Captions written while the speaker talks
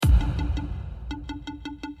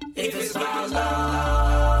if it's about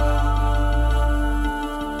love.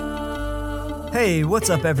 Hey, what's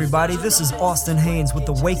up everybody? This is Austin Haynes with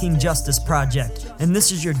the Waking Justice Project, and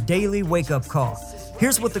this is your daily wake-up call.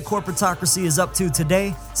 Here's what the corporatocracy is up to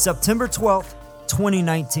today, September 12th,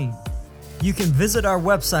 2019. You can visit our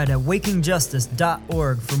website at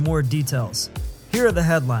wakingjustice.org for more details. Here are the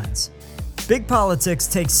headlines. Big politics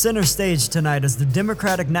takes center stage tonight as the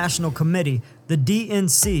Democratic National Committee, the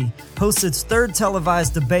DNC, hosts its third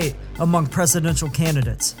televised debate among presidential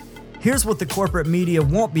candidates. Here's what the corporate media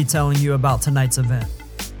won't be telling you about tonight's event.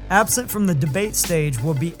 Absent from the debate stage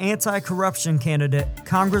will be anti-corruption candidate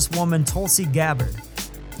Congresswoman Tulsi Gabbard.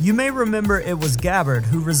 You may remember it was Gabbard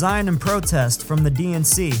who resigned in protest from the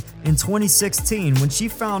DNC in 2016 when she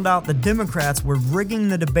found out the Democrats were rigging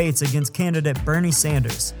the debates against candidate Bernie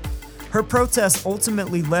Sanders. Her protest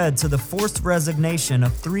ultimately led to the forced resignation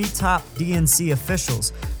of 3 top DNC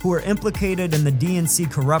officials who were implicated in the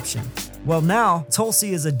DNC corruption. Well, now,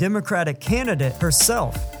 Tulsi is a Democratic candidate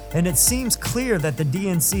herself, and it seems clear that the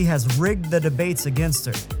DNC has rigged the debates against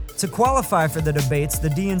her. To qualify for the debates, the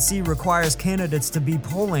DNC requires candidates to be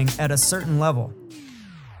polling at a certain level.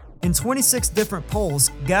 In 26 different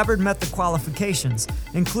polls, Gabbard met the qualifications,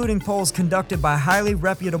 including polls conducted by highly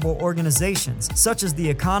reputable organizations such as The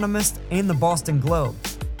Economist and the Boston Globe,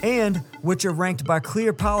 and which are ranked by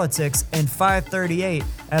Clear Politics and 538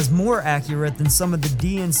 as more accurate than some of the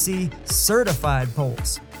DNC certified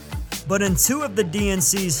polls. But in 2 of the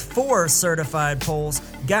DNC's 4 certified polls,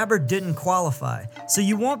 Gabbard didn't qualify, so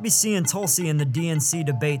you won't be seeing Tulsi in the DNC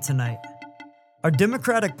debate tonight. Are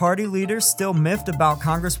Democratic Party leaders still miffed about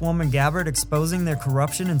Congresswoman Gabbard exposing their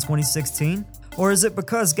corruption in 2016? Or is it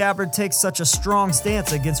because Gabbard takes such a strong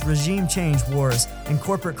stance against regime change wars and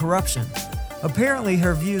corporate corruption? Apparently,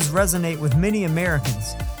 her views resonate with many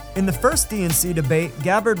Americans. In the first DNC debate,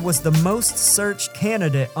 Gabbard was the most searched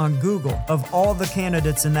candidate on Google of all the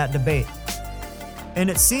candidates in that debate. And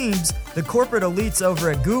it seems the corporate elites over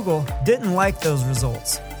at Google didn't like those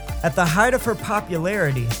results. At the height of her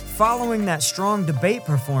popularity, following that strong debate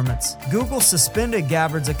performance, Google suspended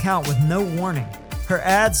Gabbard's account with no warning. Her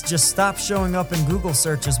ads just stopped showing up in Google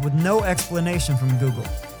searches with no explanation from Google.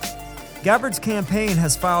 Gabbard's campaign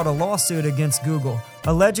has filed a lawsuit against Google,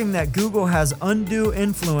 alleging that Google has undue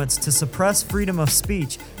influence to suppress freedom of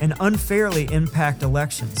speech and unfairly impact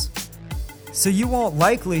elections. So you won't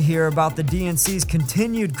likely hear about the DNC's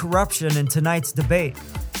continued corruption in tonight's debate.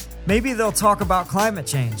 Maybe they'll talk about climate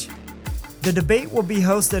change. The debate will be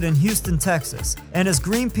hosted in Houston, Texas, and as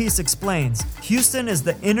Greenpeace explains, Houston is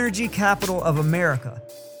the energy capital of America.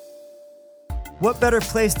 What better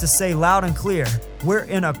place to say loud and clear, we're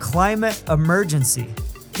in a climate emergency.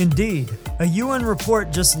 Indeed, a UN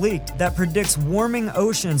report just leaked that predicts warming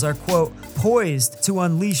oceans are, quote, poised to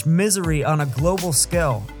unleash misery on a global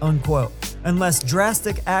scale, unquote, unless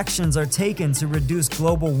drastic actions are taken to reduce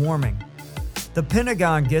global warming. The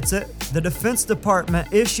Pentagon gets it. The Defense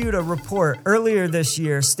Department issued a report earlier this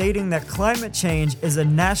year stating that climate change is a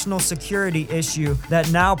national security issue that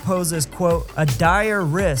now poses, quote, a dire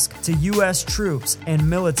risk to U.S. troops and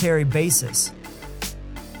military bases.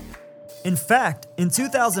 In fact, in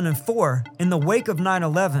 2004, in the wake of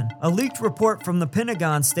 9/11, a leaked report from the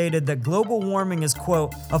Pentagon stated that global warming is,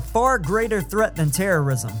 quote, a far greater threat than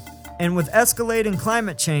terrorism. And with escalating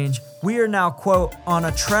climate change, we are now, quote, on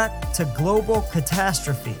a track to global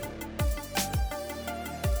catastrophe.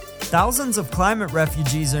 Thousands of climate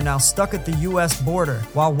refugees are now stuck at the U.S. border,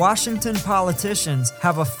 while Washington politicians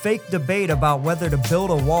have a fake debate about whether to build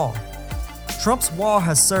a wall. Trump's wall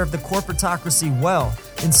has served the corporatocracy well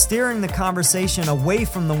in steering the conversation away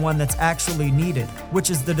from the one that's actually needed, which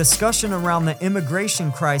is the discussion around the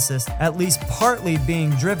immigration crisis, at least partly being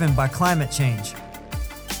driven by climate change.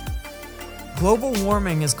 Global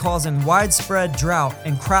warming is causing widespread drought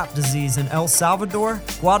and crop disease in El Salvador,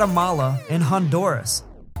 Guatemala, and Honduras,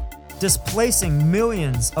 displacing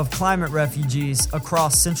millions of climate refugees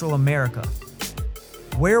across Central America.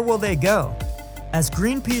 Where will they go? As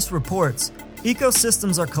Greenpeace reports,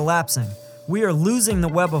 ecosystems are collapsing. We are losing the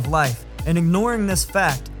web of life, and ignoring this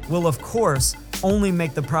fact will, of course, only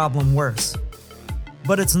make the problem worse.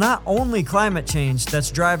 But it's not only climate change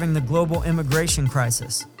that's driving the global immigration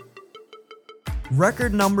crisis.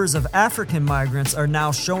 Record numbers of African migrants are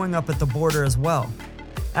now showing up at the border as well.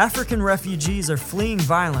 African refugees are fleeing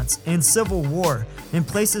violence and civil war in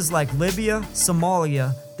places like Libya,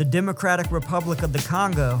 Somalia, the Democratic Republic of the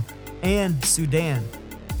Congo, and Sudan.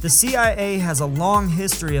 The CIA has a long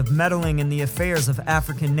history of meddling in the affairs of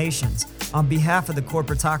African nations on behalf of the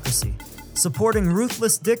corporatocracy. supporting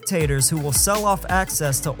ruthless dictators who will sell off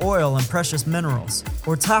access to oil and precious minerals,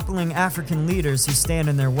 or toppling African leaders who stand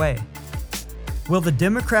in their way? Will the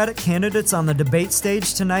Democratic candidates on the debate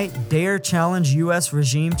stage tonight dare challenge U.S.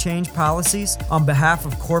 regime change policies on behalf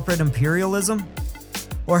of corporate imperialism?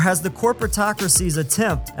 Or has the corporatocracy's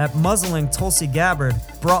attempt at muzzling Tulsi Gabbard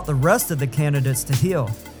brought the rest of the candidates to heel?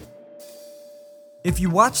 If you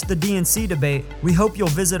watched the DNC debate, we hope you'll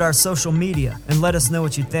visit our social media and let us know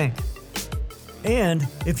what you think. And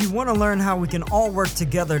if you want to learn how we can all work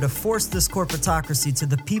together to force this corporatocracy to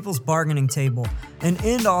the people's bargaining table and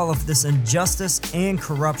end all of this injustice and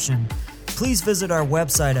corruption, please visit our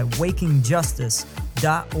website at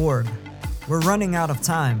wakingjustice.org. We're running out of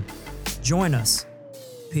time. Join us.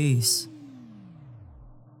 Peace.